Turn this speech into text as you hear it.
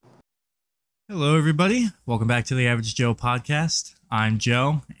Hello, everybody. Welcome back to the Avg Joe podcast. I'm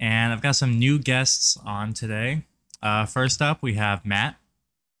Joe, and I've got some new guests on today. First up, we have Matt.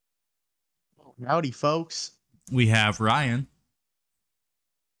 Howdy, folks. We have Ryan.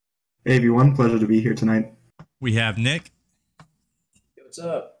 Hey, everyone. Pleasure to be here tonight. We have Nick. Hey, what's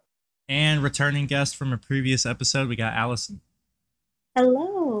up? And returning guest from a previous episode, we got Allison.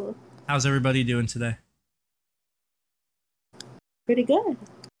 Hello. How's everybody doing today? Pretty good.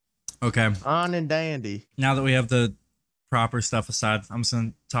 Okay. On and dandy. Now that we have the proper stuff aside, I'm just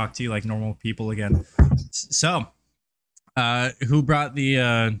going to talk to you like normal people again. So, who brought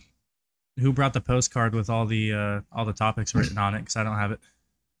the postcard with all the topics written on it? Because I don't have it.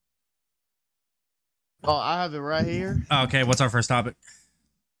 Oh, I have it right here. Okay, what's our first topic?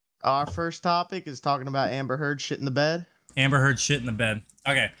 Our first topic is talking about Amber Heard shit in the bed. Amber Heard shit in the bed.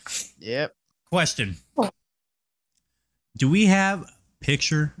 Okay. Yep. Question. Do we have a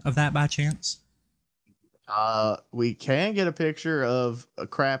picture of that by chance? We can get a picture of a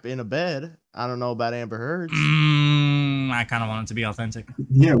crap in a bed. I don't know about Amber Heard's. I kind of want it to be authentic.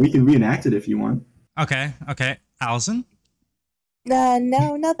 Yeah, we can reenact it if you want. Okay. Allison?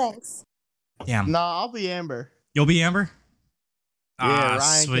 No thanks. Damn. No, I'll be Amber. You'll be Amber? Yeah,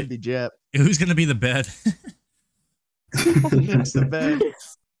 Ryan sweet. can be Jep. Who's going to be the bed? It's the bed.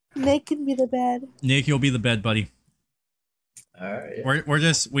 Nick can be the bed. Nick, you'll be the bed, buddy. All right.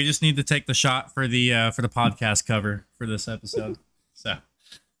 We just need to take the shot for the podcast cover for this episode. So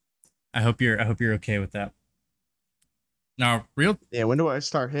I hope you're okay with that. Now, Yeah, when do I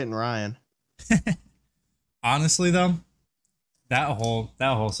start hitting Ryan? honestly though, that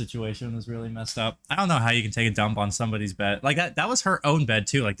whole situation was really messed up. I don't know how you can take a dump on somebody's bed. Like that was her own bed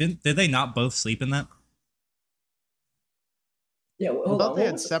too. Like did they not both sleep in that? Yeah, well, I hold thought on. they What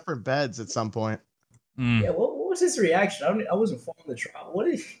had was, separate beds at some point. yeah, what was his reaction? I wasn't following the trial. What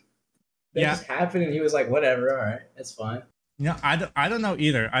did that Yeah. just happened? And he was like, "Whatever, all right, that's fine." You know, I don't know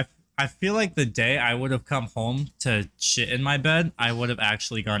either. I feel like the day I would have come home to shit in my bed, I would have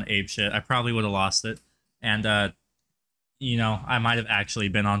actually gone ape shit. I probably would have lost it. And I might have actually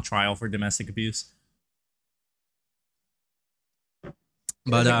been on trial for domestic abuse.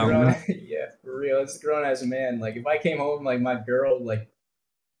 But Yeah, for real. It's grown as a man. Like if I came home, like my girl, like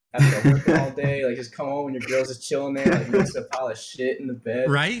after working all day, like just come home and your girl's just chilling there, like next to a pile of shit in the bed,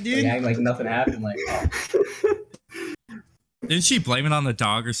 right, dude? like acting like nothing happened. Like, oh. Didn't she blame it on the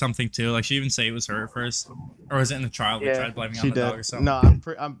dog or something too? Like she even say it was her at first, or was it in the trial they tried blaming it on the dog or something? No,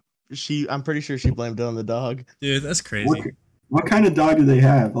 I'm pretty sure she blamed it on the dog. Dude, that's crazy. What kind of dog do they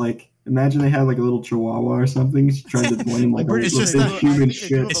have? Like, imagine they had like a little Chihuahua or something. She tried to blame like It's a just little a- human I think they shit.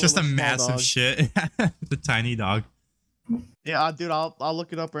 do It's just a Small massive dog. shit. The tiny dog. Yeah, dude, I'll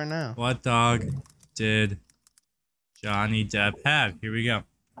look it up right now. What dog did Johnny Depp have? Here we go.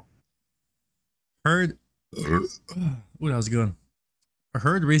 Heard. Ooh, that was good.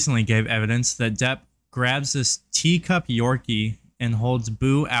 Heard recently gave evidence that Depp grabs this teacup Yorkie and holds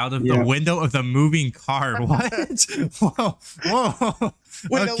Boo out of the window of the moving car. What? Whoa.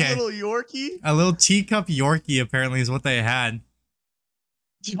 Wait, Okay. a little Yorkie? A little teacup Yorkie apparently is what they had.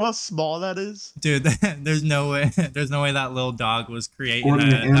 Do you know how small that is? Dude, there's no way that little dog was creating According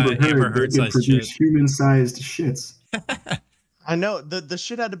to Amber Heard they can sized produce shit. human-sized shits. I know the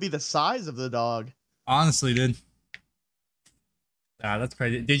shit had to be the size of the dog. Honestly, dude. That's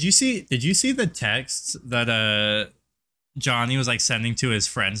crazy. Did you see the texts that Johnny was like sending to his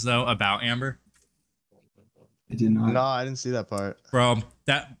friends though about Amber? I did not. No, I didn't see that part. Bro,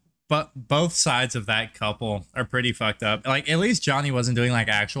 but both sides of that couple are pretty fucked up. Like at least Johnny wasn't doing like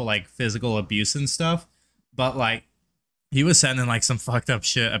actual like physical abuse and stuff, but like he was sending like some fucked up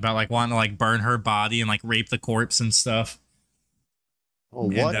shit about like wanting to like burn her body and like rape the corpse and stuff. Oh,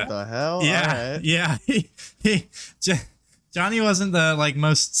 And, what the hell? Yeah, Alright. yeah. Johnny wasn't the like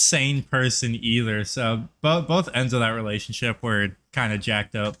most sane person either. So both ends of that relationship were kind of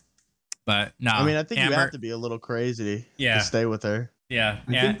jacked up. But no, I mean, I think Amber, you have to be a little crazy Yeah. to stay with her. Yeah,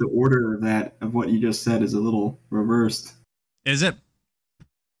 I think the order of what you just said is a little reversed. is it?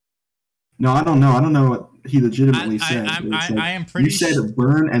 No, I don't know. I don't know what he legitimately said. I am pretty. You said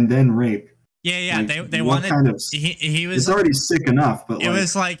burn and then rape. Yeah. Like, They what wanted. kind of- He was. It's already sick enough, but It like,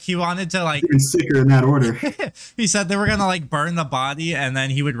 was like he wanted to like. even sicker in that order. He said they were gonna like burn the body and then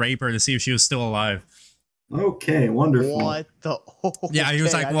he would rape her to see if she was still alive. Okay, wonderful. What the? Yeah, he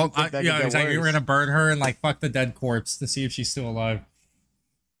was Okay, like, I well, didn't think that yeah, could he's get like, we were worse. gonna burn her and like fuck the dead corpse to see if she's still alive.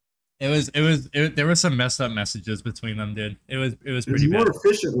 There was some messed up messages between them, dude. It was There's pretty a more bad.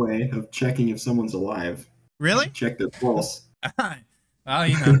 efficient way of checking if someone's alive. Really? Check their pulse. Well,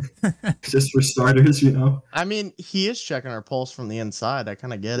 you know. Just for starters, you know. I mean, he is checking her pulse from the inside. I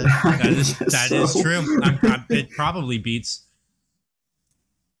kind of get it. That is true. It probably beats.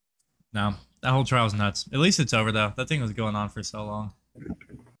 No, that whole trial's nuts. At least it's over though. That thing was going on for so long.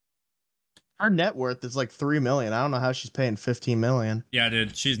 Her net worth is like $3 million. I don't know how she's paying $15 million. Yeah,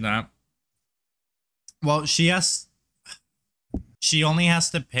 dude, she's not. Well, she only has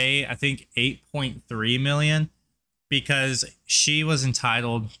to pay, I think, 8.3 million because she was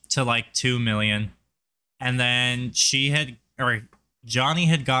entitled to like 2 million, and then Johnny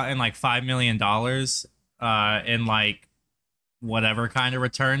had gotten like $5 million in like whatever kind of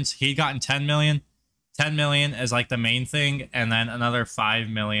returns. He'd gotten 10 million. 10 million as like the main thing, and then another 5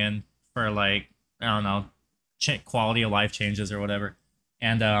 million for like, I don't know, quality of life changes or whatever.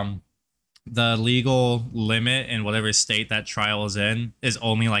 And the legal limit in whatever state that trial is in is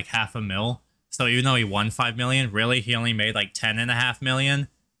only like $500,000. So even though he won 5 million, really he only made like 10.5 million.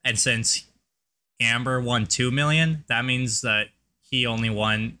 And since Amber won 2 million, that means that he only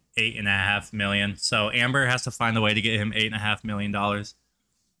won 8.5 million. So Amber has to find a way to get him $8.5 million.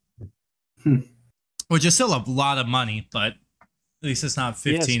 Which is still a lot of money, but at least it's not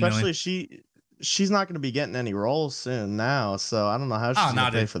 15 especially million. she's not going to be getting any roles soon now, so I don't know how she's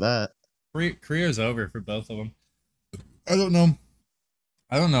going to pay for that. Career's over for both of them. I don't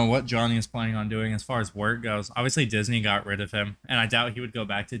know what Johnny is planning on doing as far as work goes. Obviously, Disney got rid of him, and I doubt he would go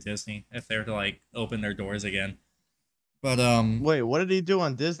back to Disney if they were to like open their doors again. But wait, what did he do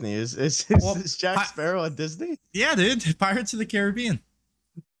on Disney? Is Jack Sparrow on Disney? Yeah, dude, Pirates of the Caribbean.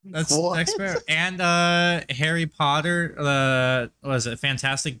 That's Jack Sparrow. And Harry Potter, was it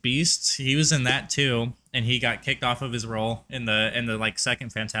Fantastic Beasts? He was in that too, and he got kicked off of his role in the like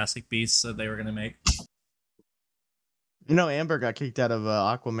second Fantastic Beasts that they were gonna make. You know, Amber got kicked out of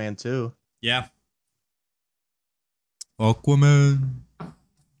Aquaman too. Yeah. Aquaman.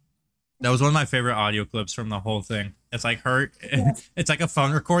 That was one of my favorite audio clips from the whole thing. It's like her, it's like a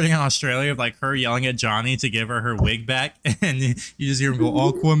phone recording in Australia of like her yelling at Johnny to give her wig back, and you just hear him go,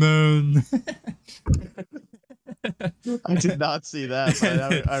 Aquaman. I did not see that,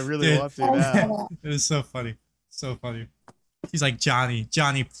 but I really want to now. It was so funny. So funny. He's like, Johnny,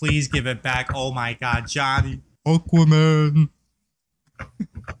 please give it back. Oh my God, Johnny. Aquaman.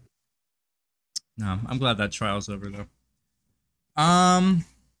 No, I'm glad that trial's over though.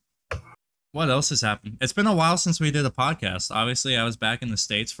 What else has happened? It's been a while since we did a podcast. Obviously, I was back in the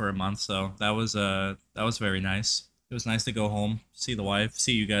States for a month, so that was very nice. It was nice to go home, see the wife,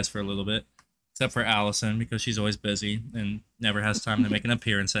 see you guys for a little bit. Except for Allison, because she's always busy and never has time to make an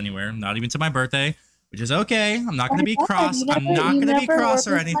appearance anywhere, not even to my birthday, which is okay. I'm not going to be cross. I'm not going to be cross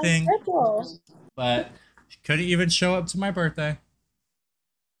or anything. But she couldn't even show up to my birthday.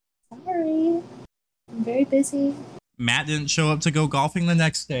 Sorry. I'm very busy. Matt didn't show up to go golfing the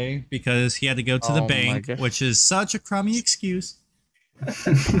next day because he had to go to the bank, which is such a crummy excuse.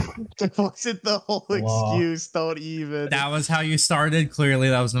 That wasn't the whole excuse. Don't even. That was how you started. Clearly,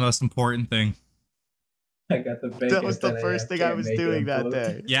 that was the most important thing. I got the bank. That was the first thing I was doing that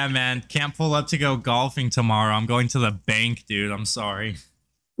day. Yeah, man. Can't pull up to go golfing tomorrow. I'm going to the bank, dude. I'm sorry.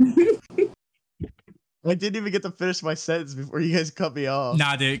 I didn't even get to finish my sentence before you guys cut me off.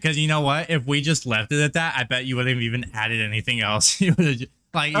 Nah, dude, because you know what? If we just left it at that, I bet you wouldn't have even added anything else. You would have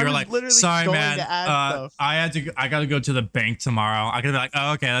like, you were like, sorry, man. I got to go to the bank tomorrow. I could be like,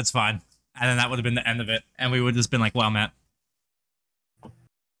 oh, okay, that's fine. And then that would have been the end of it. And we would have just been like, well, Matt.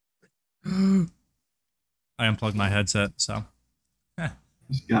 I unplugged my headset, so.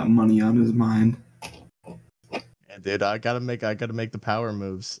 He's got money on his mind. Yeah, dude, I gotta make the power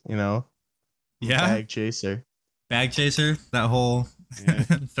moves, you know? Yeah. Bag chaser. Bag chaser? That whole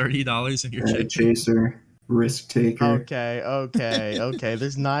 $30 in your check. Bag chaser. Risk taker. Okay.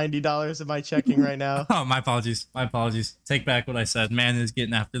 There's $90 in my checking right now. Oh, my apologies. Take back what I said. Man is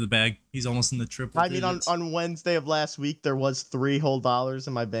getting after the bag. He's almost in the triple digits. I mean, on Wednesday of last week, there was $3 whole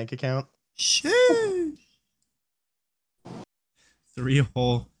in my bank account. Shit. Three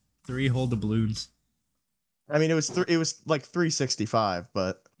whole doubloons. I mean, it was like 365,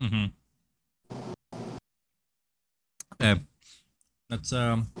 but. Mm-hmm. Yeah, that's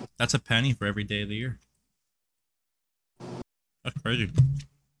a penny for every day of the year. That's crazy.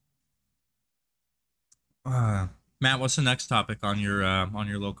 Matt, what's the next topic on your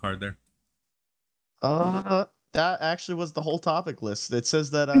little card there? That actually was the whole topic list. It says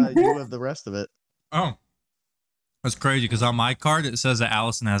that you have the rest of it. Oh, that's crazy because on my card it says that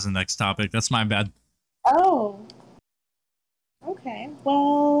Allison has the next topic. That's my bad. Oh. Okay.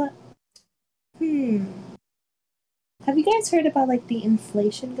 Well. Have you guys heard about like the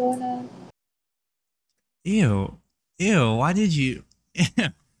inflation going on? Ew. Why did you?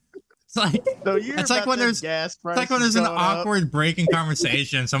 It's like So you're it's like about when them there's gas it's like when prices there's an going up. awkward break in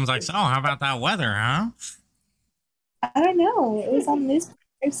conversation. Someone's like, "So, how about that weather, huh?" I don't know. It was on the newspaper,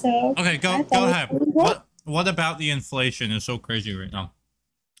 so Okay, I go thought it ahead. was pretty good. What about the inflation is so crazy right now?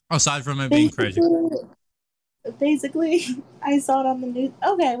 Aside from it being crazy. Basically, I saw it on the news.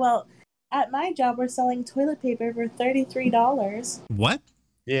 Okay, well, at my job, we're selling toilet paper for $33. What?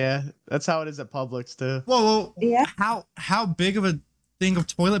 Yeah, that's how it is at Publix too. Whoa. Yeah. How big of a thing of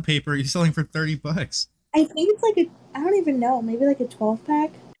toilet paper are you selling for $30? I think it's like I don't even know, maybe like a 12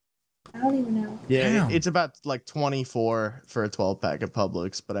 pack. I don't even know. Yeah, Damn. it's about like 24 for a 12 pack at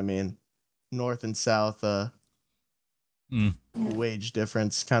Publix, but I mean, north and south, wage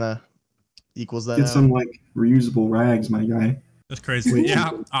difference kind of equals that Get out. some like reusable rags, my guy. That's crazy. Wait. Yeah,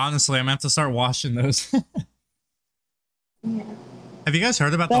 honestly, I'm gonna have to start washing those. Yeah. Have you guys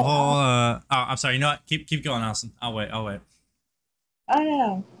heard about the But, whole oh, I'm sorry, you know what? Keep going, Allison. I'll wait. Oh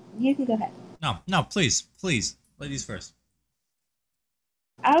no, you can go ahead. No, please. Ladies first.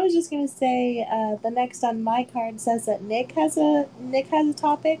 I was just gonna say the next on my card says that Nick has a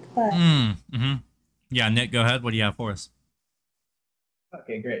topic, but Yeah, Nick, go ahead. What do you have for us?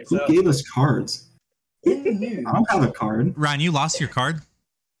 Okay, great. Who So gave us cards? in the news, I don't have a card. Ryan, you lost your card?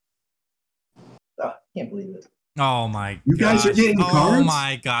 oh, can't believe it. Oh my You guys are getting Oh cards?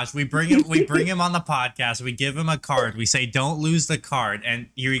 my gosh. We bring him on the podcast. We give him a card. We say don't lose the card, and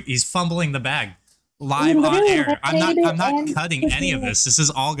he's fumbling the bag live on literally air. I'm not and cutting any of this. This is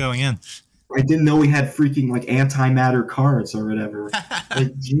all going in. I didn't know we had freaking like antimatter cards or whatever.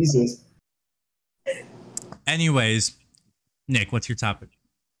 Like Jesus. Anyways, Nick, what's your topic?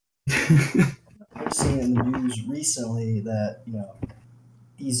 I've seen in the news recently that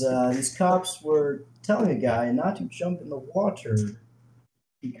these cops were telling a guy not to jump in the water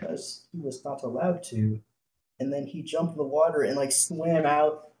because he was not allowed to, and then he jumped in the water and like swam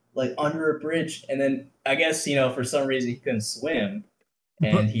out like under a bridge, and then I guess for some reason he couldn't swim,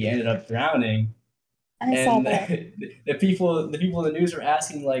 and he ended up drowning. I saw And that. the people in the news were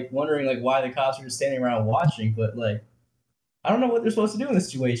asking, like, wondering, like, why the cops were just standing around watching. But, like, I don't know what they're supposed to do in this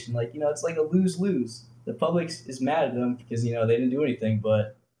situation. Like, it's like a lose-lose. The public is mad at them because, they didn't do anything.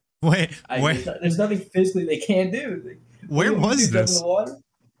 But Wait. there's nothing physically they can do. Like, Where was jump this? in the water?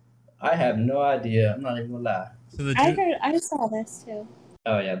 I have no idea. I'm not even gonna lie. So I saw this too.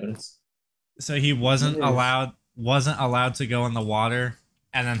 Oh yeah, but it's so he wasn't It is. allowed to go in the water,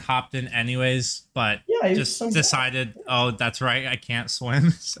 and then hopped in anyways, but yeah. He was just some guy. decided, oh, that's right, I can't swim.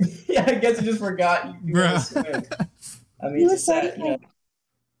 So- Yeah, I guess he just forgot. You Bruh. gotta swim. I mean, He it's was sad. saying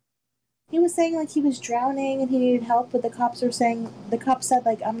he was saying like he was drowning and he needed help, but the cops said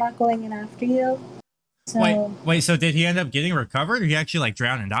like I'm not going in after you. So Wait, so did he end up getting recovered, or he actually like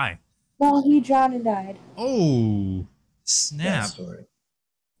drowned and died? well, he drowned and died. Oh, That snap. story.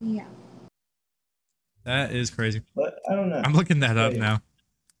 Yeah. That is crazy. But I don't know. I'm looking that up Wait. now.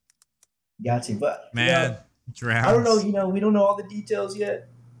 Got to, but Man, drowns. I don't know. We don't know all the details yet,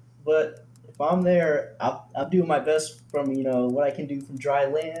 but if I'm there, I'm doing my best from what I can do from dry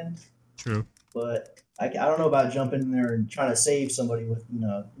land. True. But I don't know about jumping in there and trying to save somebody with who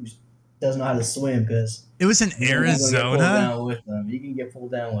doesn't know how to swim, because It was in Arizona. You can get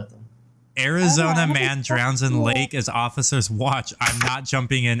pulled down with them. Arizona Oh, man drowns in lake as officers watch. I'm not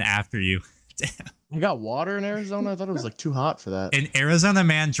jumping in after you. You got water in Arizona? I thought it was like too hot for that. An Arizona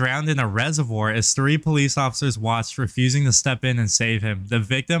man drowned in a reservoir as 3 police officers watched, refusing to step in and save him. The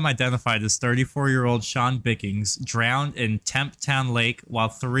victim, identified as 34-year-old Sean Bickings, drowned in Temp Town Lake while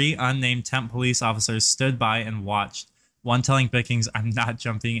 3 unnamed Temp police officers stood by and watched. One telling Bickings, "I'm not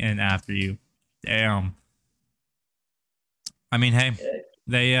jumping in after you." Damn. I mean, hey,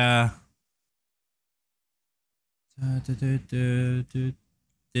 they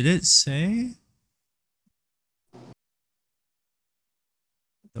did it say?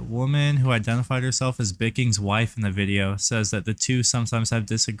 The woman who identified herself as Bicking's wife in the video says that the two sometimes have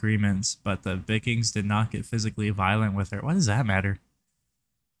disagreements, but the Bickings did not get physically violent with her. What does that matter?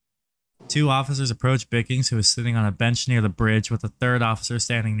 2 officers approach Bickings, who is sitting on a bench near the bridge, with a 3rd officer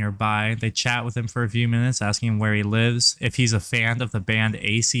standing nearby. They chat with him for a few minutes, asking him where he lives, if he's a fan of the band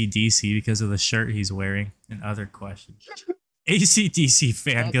AC/DC because of the shirt he's wearing, and other questions. AC/DC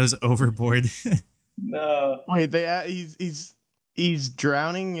fan goes overboard. No. Wait, he's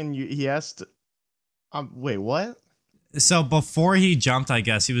drowning and he asked. Wait, what? So before he jumped, I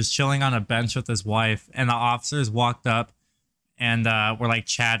guess he was chilling on a bench with his wife, and the officers walked up and were like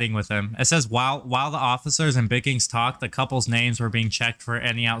chatting with him. It says while the officers and Bickings talked, the couple's names were being checked for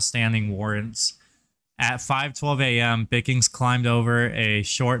any outstanding warrants. At 5:12 a.m., Bickings climbed over a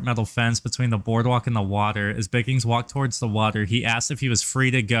short metal fence between the boardwalk and the water. As Bickings walked towards the water, he asked if he was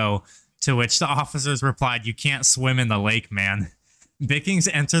free to go, to which the officers replied, "You can't swim in the lake, man." Bickings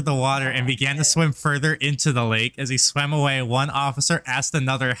entered the water and began to swim further into the lake. As he swam away, one officer asked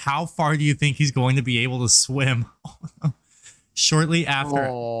another, "How far do you think he's going to be able to swim?" Shortly after,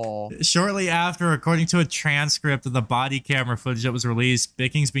 according to a transcript of the body camera footage that was released,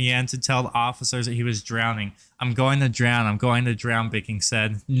 Bickings began to tell the officers that he was drowning. "I'm going to drown. I'm going to drown," Bickings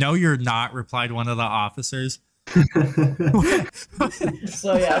said. "No, you're not," replied one of the officers. So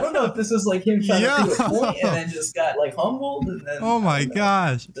yeah, I don't know if this is like him trying to prove a point and then just got like humbled and then. Oh my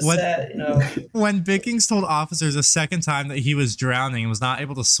gosh! Sad, When Bickings told officers a second time that he was drowning and was not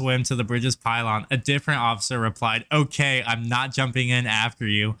able to swim to the bridge's pylon, a different officer replied, "Okay, I'm not jumping in after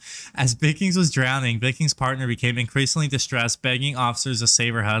you." As Bickings was drowning, Bickings' partner became increasingly distressed, begging officers to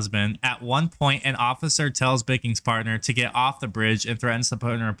save her husband. At one point, an officer tells Bickings' partner to get off the bridge and threatens to put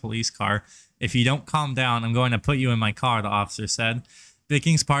her in a police car. "If you don't calm down, I'm going to put you in my car," the officer said.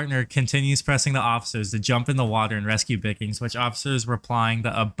 Bickings' partner continues pressing the officers to jump in the water and rescue Bickings, which officers replying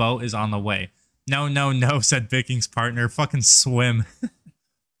that a boat is on the way. "No, no, no," said Bickings' partner. "Fucking swim."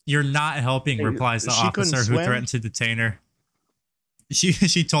 "You're not helping," replies the officer who threatened to detain her.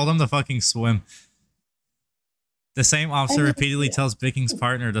 She told him to fucking swim. The same officer repeatedly tells Bickings'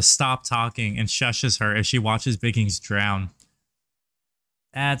 partner to stop talking and shushes her as she watches Bickings drown.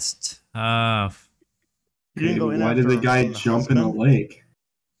 That's tough. Why did the guy jump in the lake?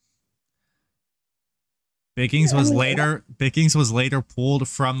 Bickings was later pulled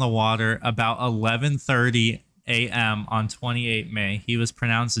from the water about 11:30 a.m. on 28 May. He was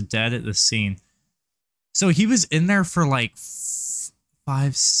pronounced dead at the scene. So he was in there for like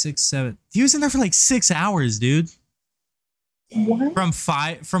 5, 6, 7. He was in there for like 6 hours, dude. What? From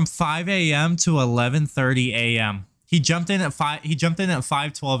 5 a.m. to 11:30 a.m. He jumped in at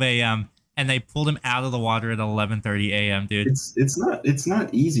 5:12 a.m. and they pulled him out of the water at 11:30 a.m. dude. It's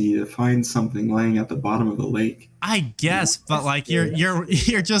not easy to find something laying at the bottom of the lake. I guess, but like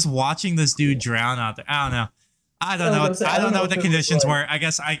you're just watching this dude drown out there. I don't know. I don't know what the conditions were. I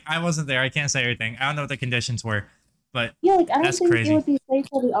guess I wasn't there. I can't say everything. I don't know what the conditions were, but yeah, like I don't think crazy. it would be safe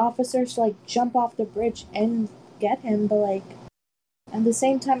for the officers to like jump off the bridge and get him, but like at the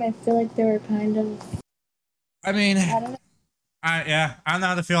same time, I feel like they were kind of. I mean, I don't know. I don't know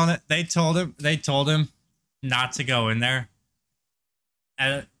how to feel on it. They told him not to go in there.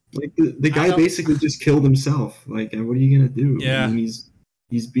 And like the guy basically just killed himself. Like, what are you gonna do? Yeah, I mean,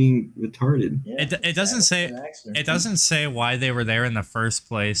 he's being retarded. Yeah, it doesn't say why they were there in the first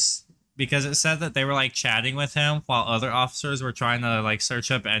place, because it said that they were like chatting with him while other officers were trying to like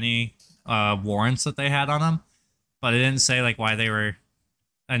search up any warrants that they had on him, but it didn't say like why they were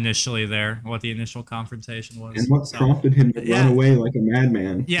initially there, what the initial confrontation was, and what prompted him to run away like a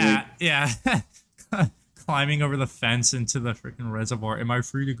madman. Yeah, climbing over the fence into the freaking reservoir. "Am I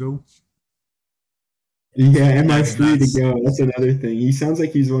free to go?" Yeah, am I free to go? That's another thing. He sounds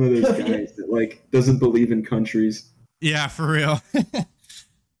like he's one of those guys that like doesn't believe in countries. Yeah, for real. I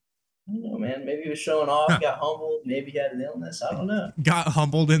don't know, man. Maybe he was showing off, got humbled. Maybe he had an illness. I don't know. Got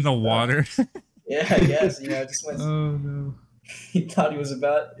humbled in the water. Yeah, I guess. Just went. Oh no. He thought he was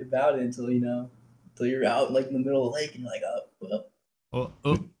about it until you're out like in the middle of the lake and you're like, oh.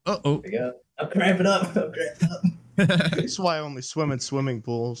 There you go. I'm cramping up. That's why I only swim in swimming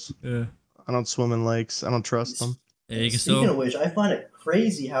pools. Yeah. I don't swim in lakes. I don't trust them. Speaking of which, I find it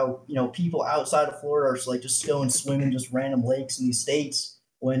crazy how people outside of Florida are like just going swimming just random lakes in these states.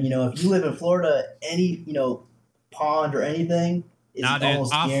 When if you live in Florida, any pond or anything is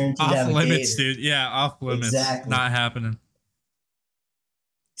almost guaranteed to have off a limits, gator. dude. Yeah, off limits. Exactly. Not happening.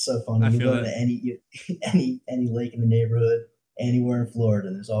 So funny. You go to any lake in the neighborhood, anywhere in Florida,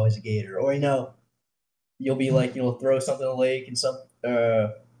 and there's always a gator. Or you'll be like throw something in the lake and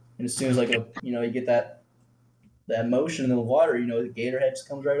and as soon as you get that motion in the water, the gator head just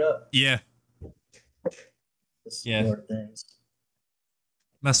comes right up. Yeah. Things.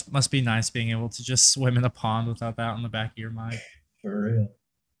 Must be nice being able to just swim in a pond without that on the back of your mind. For real.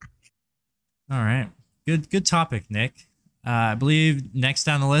 All right. Good topic, Nick. I believe next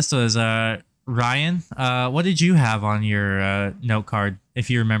down the list was Ryan. What did you have on your note card, if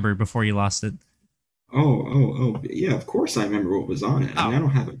you remember, before you lost it? Oh, yeah, of course I remember what was on it. I mean, I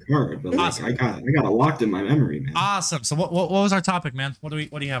don't have a card, but awesome. I got it locked in my memory, man. Awesome. So what was our topic, man? What do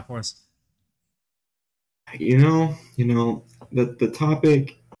you have for us? The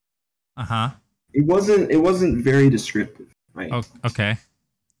topic. It wasn't very descriptive, right? Oh, okay.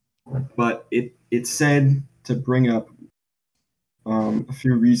 But it said to bring up a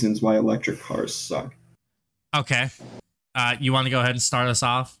few reasons why electric cars suck. Okay. You want to go ahead and start us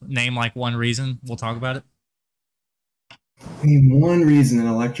off? Name like one reason. We'll talk about it. Name one reason that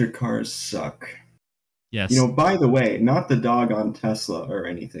electric cars suck. Yes. You know, by the way, not the dog on Tesla or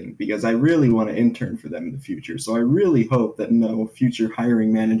anything, because I really want to intern for them in the future. So I really hope that no future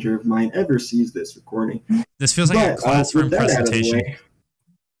hiring manager of mine ever sees this recording. This feels like a classroom with that out of the presentation. way,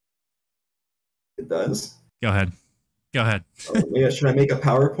 it does. Go ahead. Yeah, should I make a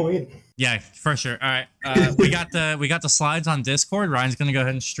PowerPoint? Yeah, for sure. All right. We got the slides on Discord. Ryan's gonna go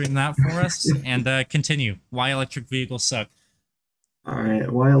ahead and stream that for us and continue. Why electric vehicles suck. All right.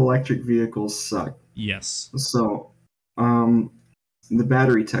 Why electric vehicles suck. Yes. So, the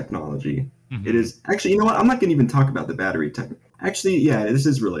battery technology. Mhm. It is actually, you know what? I'm not going to even talk about the battery tech. Actually, yeah, this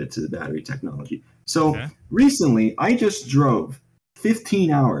is related to the battery technology. So recently, I just drove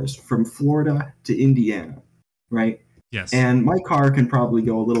 15 hours from Florida to Indiana, right? Yes. And my car can probably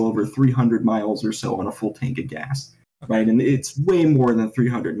go a little over 300 miles or so on a full tank of gas, right? And it's way more than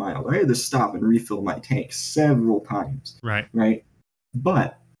 300 miles. I had to stop and refill my tank several times, Right.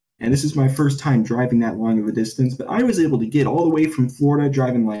 But, and this is my first time driving that long of a distance, but I was able to get all the way from Florida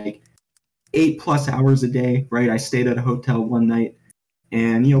driving like 8+ hours a day, right? I stayed at a hotel one night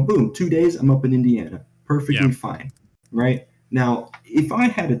and, you know, boom, 2 days, I'm up in Indiana. Perfectly fine, right? Now, if I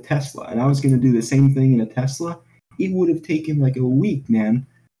had a Tesla and I was going to do the same thing in a Tesla, it would have taken like a week, man.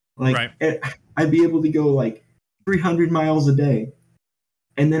 Like, I'd be able to go like 300 miles a day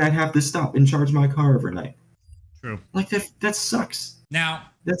and then I'd have to stop and charge my car overnight. True. Like, that sucks. Now,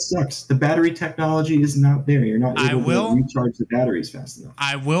 that sucks. The battery technology is not there. You're not able to recharge the batteries fast enough.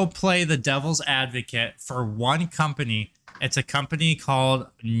 I will play the devil's advocate for one company. It's a company called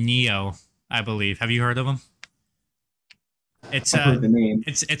Neo, I believe. Have you heard of them? I've heard the name.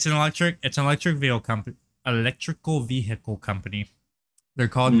 It's an electrical vehicle company. They're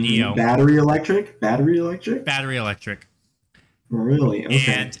called Neo. Battery electric. Really?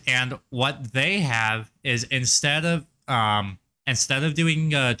 Okay. And what they have is instead of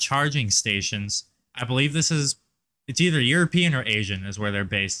doing charging stations, I believe it's either European or Asian is where they're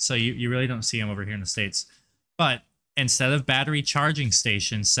based. So you really don't see them over here in the States. But instead of battery charging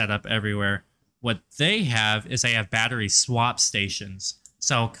stations set up everywhere, what they have is they have battery swap stations.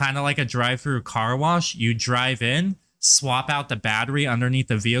 So kind of like a drive-through car wash, you drive in, swap out the battery underneath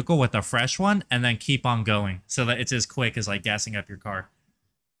the vehicle with a fresh one, and then keep on going so that it's as quick as like gassing up your car.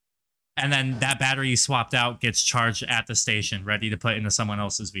 And then that battery you swapped out gets charged at the station, ready to put into someone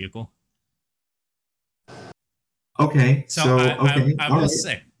else's vehicle. Okay. So I will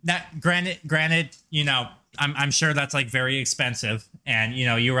say that granted, you know, I'm sure that's like very expensive, and you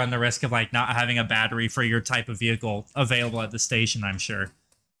know, you run the risk of like not having a battery for your type of vehicle available at the station, I'm sure.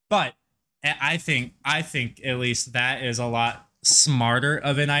 But I think at least that is a lot smarter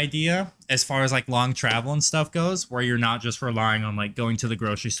of an idea as far as like long travel and stuff goes, where you're not just relying on like going to the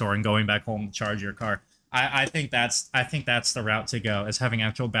grocery store and going back home to charge your car. I think that's the route to go, is having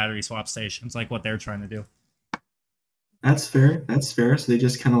actual battery swap stations like what they're trying to do. That's fair. So they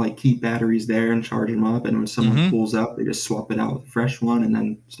just kind of like keep batteries there and charge them up, and when someone pulls up, they just swap it out with a fresh one and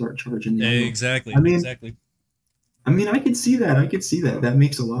then start charging the other. Exactly. I mean, I could see that. That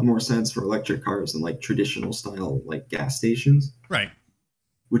makes a lot more sense for electric cars than like traditional style like gas stations. Right.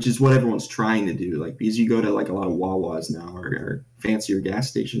 Which is what everyone's trying to do. Like, because you go to like a lot of Wawas now or fancier gas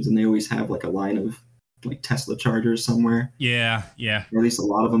stations, and they always have like a line of like Tesla chargers somewhere. Yeah. Or at least a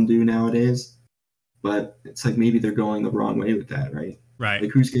lot of them do nowadays. But it's like maybe they're going the wrong way with that, right? Right.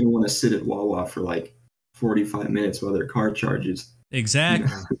 Like, who's going to want to sit at Wawa for like 45 minutes while their car charges? Exactly.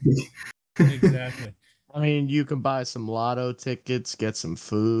 You know? Exactly. I mean, you can buy some lotto tickets, get some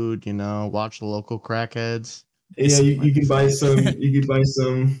food, you know, watch the local crackheads. Yeah, you can buy some. You can buy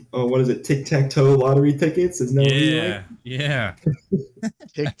some. Oh, what is it? Tic-tac-toe lottery tickets? Isn't that what you like? Yeah.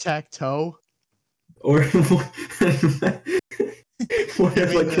 Tic-tac-toe. Or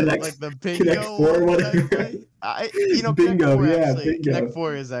whatever, like the bingo, Connect 4, whatever. Bingo, Bingo. Connect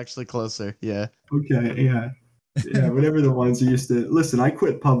 4 is actually closer. Yeah. Okay. Yeah. Whatever the ones you used to listen. I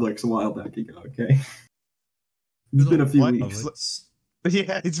quit Publix a while back ago. Okay. It's been a few weeks.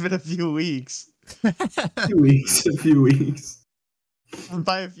 Yeah, it's been a few weeks. A few weeks.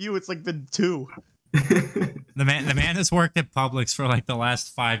 By a few, it's like been 2. The man has worked at Publix for like the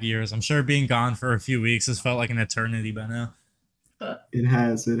last 5 years. I'm sure being gone for a few weeks has felt like an eternity by now. It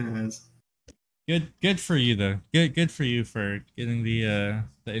has. Good for you though. Good for you for getting the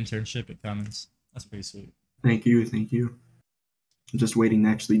internship at Cummins. That's pretty sweet. Thank you. I'm just waiting to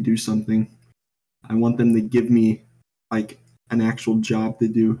actually do something. I want them to give me like an actual job to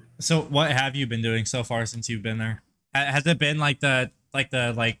do. So what have you been doing so far since you've been there? Has it been like the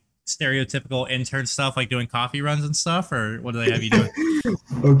stereotypical intern stuff, like doing coffee runs and stuff, or what do they have you doing?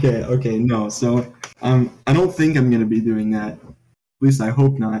 Okay, no. So I don't think I'm gonna be doing that. At least I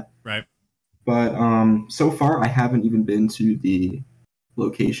hope not. Right. But so far I haven't even been to the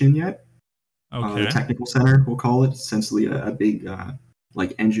location yet. Okay. The technical center, we'll call it, essentially a big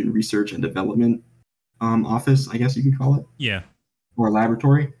like engine research and development office, I guess you could call it, Yeah. or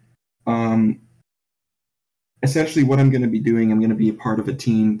laboratory. Essentially, what I'm going to be doing, I'm going to be a part of a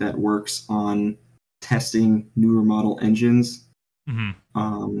team that works on testing newer model engines.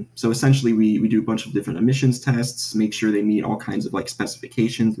 So essentially, we do a bunch of different emissions tests, make sure they meet all kinds of like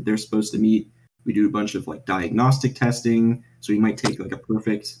specifications that they're supposed to meet. We do a bunch of like diagnostic testing. So we might take like a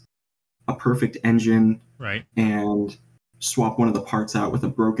perfect engine, Right. and swap one of the parts out with a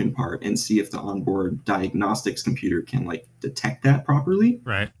broken part and see if the onboard diagnostics computer can like detect that properly.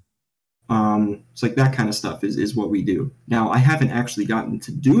 Right. So like that kind of stuff is what we do. Now I haven't actually gotten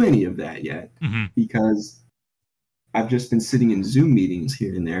to do any of that yet because I've just been sitting in Zoom meetings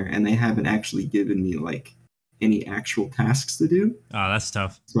here and there, and they haven't actually given me like any actual tasks to do. Oh, that's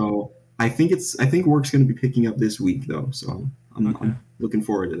tough. So I think work's going to be picking up this week though. So I'm looking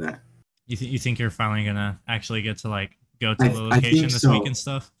forward to that. You think you're finally gonna actually get to like go to the location this week and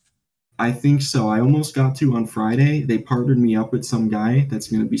stuff? I think so. I almost got to on Friday. They partnered me up with some guy that's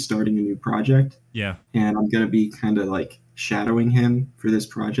going to be starting a new project. Yeah. And I'm going to be kind of like shadowing him for this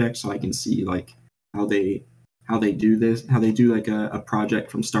project so I can see like how they do this, how they do like a project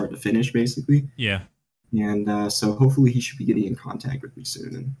from start to finish, basically. Yeah. And so hopefully he should be getting in contact with me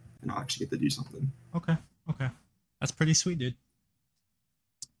soon, and I'll actually get to do something. Okay. That's pretty sweet, dude.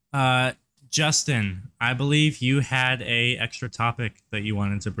 Justin, I believe you had a extra topic that you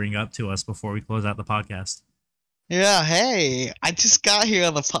wanted to bring up to us before we close out the podcast. Yeah, hey, I just got here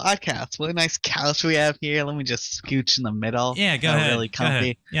on the podcast. What a nice couch we have here. Let me just scooch in the middle. Yeah, go ahead. Really comfy. Go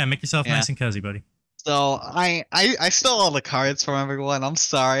ahead. Yeah, make yourself nice and cozy, buddy. So I stole all the cards from everyone. I'm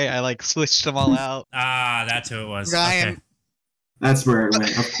sorry. I like switched them all out. Ah, that's who it was. Ryan. Okay. That's where it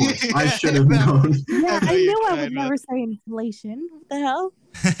went, of course. I should have known. Yeah, I knew I would never say inflation. What the hell?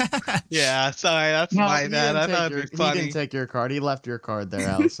 Yeah, sorry, that's my bad. I thought it'd be funny. He didn't take your card. He left your card there,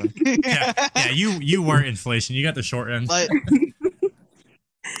 Allison. yeah, you were inflation. You got the short end. But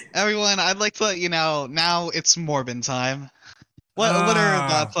everyone, I'd like to let you know, now it's Morbin time. What are your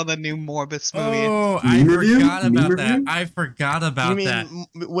thoughts on the new Morbus movie? Oh, I forgot about that. I forgot about that.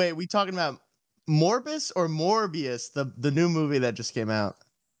 Wait, we talking about Morbus or Morbius, the new movie that just came out?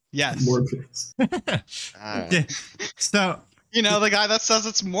 Yes. Morbius. So, you know, the guy that says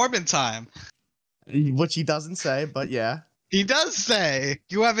it's Morbin time. Which he doesn't say, but yeah. He does say.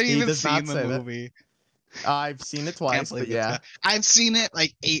 You haven't even seen the movie. I've seen it twice, but yeah. I've seen it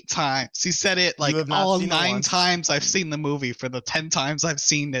like 8 times. He said it like all 9 times I've seen the movie for the 10 times I've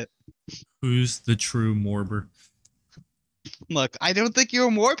seen it. Who's the true Morber? Look, I don't think you're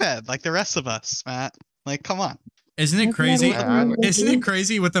a Morbhead like the rest of us, Matt. Like, come on. Isn't it crazy? Isn't it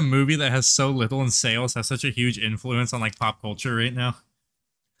crazy with a movie that has so little in sales has such a huge influence on like pop culture right now?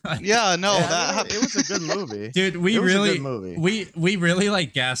 Yeah, no, it was a good movie, dude. We really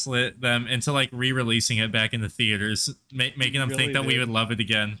like gaslit them into like re-releasing it back in the theaters, making them think that we would love it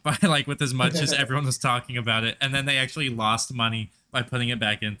again by like with as much as everyone was talking about it, and then they actually lost money by putting it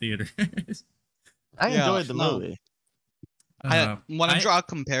back in theaters. I enjoyed the movie. I want to draw a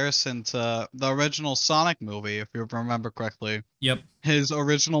comparison to the original Sonic movie, if you remember correctly. Yep. His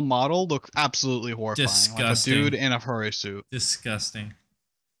original model looked absolutely horrifying. Disgusting. Like a dude in a furry suit. Disgusting.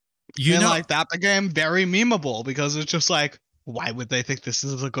 And like that became very memeable because it's just like, why would they think this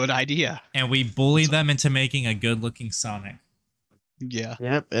is a good idea? And we bullied them into making a good-looking Sonic. Yeah.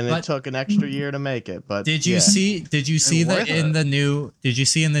 Yep, and it took an extra year to make it. But did you see that in the new? Did you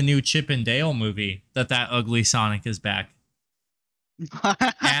see in the new Chip and Dale movie that ugly Sonic is back?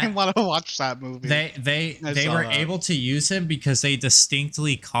 I want to watch that movie. They were able to use him because they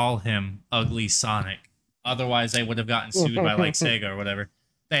distinctly call him Ugly Sonic. Otherwise, they would have gotten sued by like Sega or whatever.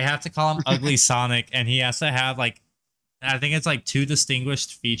 They have to call him Ugly Sonic, and he has to have like, I think it's like 2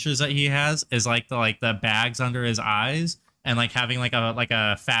 distinguished features that he has is like the bags under his eyes and like having like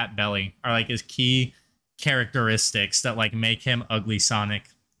a fat belly are like his key characteristics that like make him Ugly Sonic.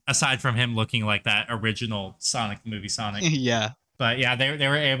 Aside from him looking like that original Sonic movie Sonic. Yeah. But yeah, they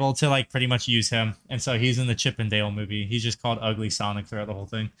were able to like pretty much use him, and so he's in the Chip and Dale movie. He's just called Ugly Sonic throughout the whole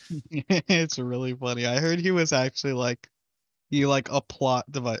thing. It's really funny. I heard he was actually like a plot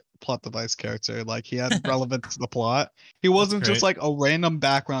device character. Like he had relevance to the plot. He wasn't just like a random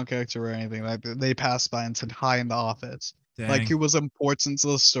background character or anything. Like they passed by and said hi in the office. Dang. Like he was important to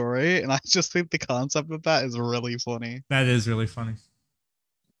the story, and I just think the concept of that is really funny. That is really funny.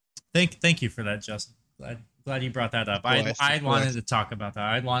 Thank you for that, Justin. Glad you brought that up. I wanted to talk about that.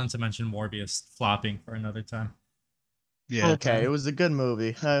 I wanted to mention Morbius flopping for another time. Yeah. Okay, it was a good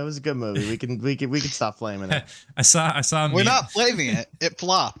movie. It was a good movie. We can stop blaming it. I saw a We're meme. not blaming it. It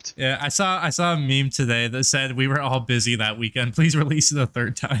flopped. Yeah, I saw a meme today that said we were all busy that weekend. Please release it a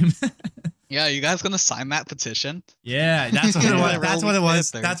third time. Yeah, you guys gonna sign that petition? Yeah, that's what it was. That's what it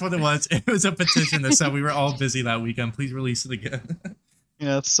was. There. That's what it was. It was a petition that said we were all busy that weekend. Please release it again.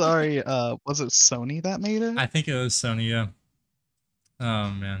 Yeah, sorry. Was it Sony that made it? I think it was Sony. Yeah.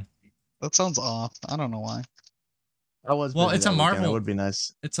 Oh man. That sounds off. I don't know why. I was Well, busy it's a that weekend. Marvel. It would be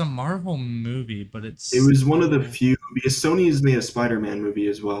nice. It's a Marvel movie, but It was one of the few, because Sony has made a Spider-Man movie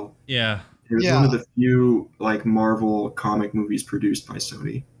as well. Yeah. It was one of the few like Marvel comic movies produced by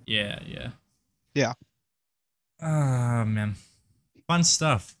Sony. Yeah. Yeah. Oh man, fun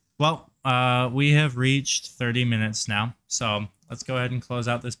stuff. Well, we have reached 30 minutes now, so let's go ahead and close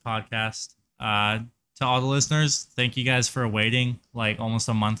out this podcast. To all the listeners, thank you guys for waiting like almost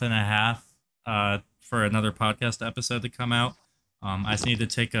a month and a half for another podcast episode to come out. I just need to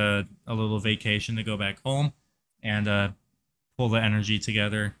take a little vacation to go back home and pull the energy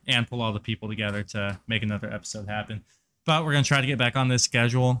together and pull all the people together to make another episode happen. But we're going to try to get back on this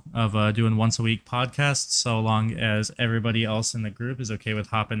schedule of doing once a week podcasts, so long as everybody else in the group is okay with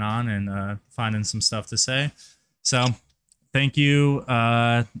hopping on and finding some stuff to say. So thank you,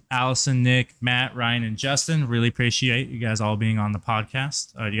 Allison, Nick, Matt, Ryan, and Justin. Really appreciate you guys all being on the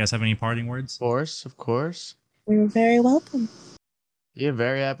podcast. Do you guys have any parting words? Of course. You're very welcome. Yeah,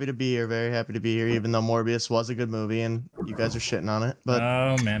 very happy to be here. Very happy to be here, even though Morbius was a good movie and you guys are shitting on it. But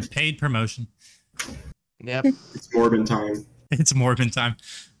Oh, man. Paid promotion. yep. It's Morbin time. It's Morbin time.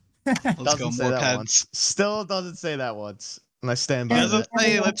 Let's go, Doesn't say more that heads. once. Still doesn't say that once. And I stand by Doesn't that.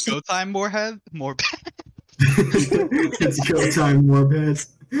 say let's go time, more head, more. It's go time, Morbid.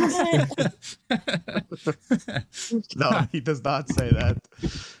 No, he does not say that.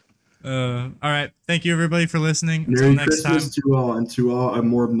 All right. Thank you, everybody, for listening. Until Merry next time. Christmas to all, and to all a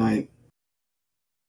Morb night.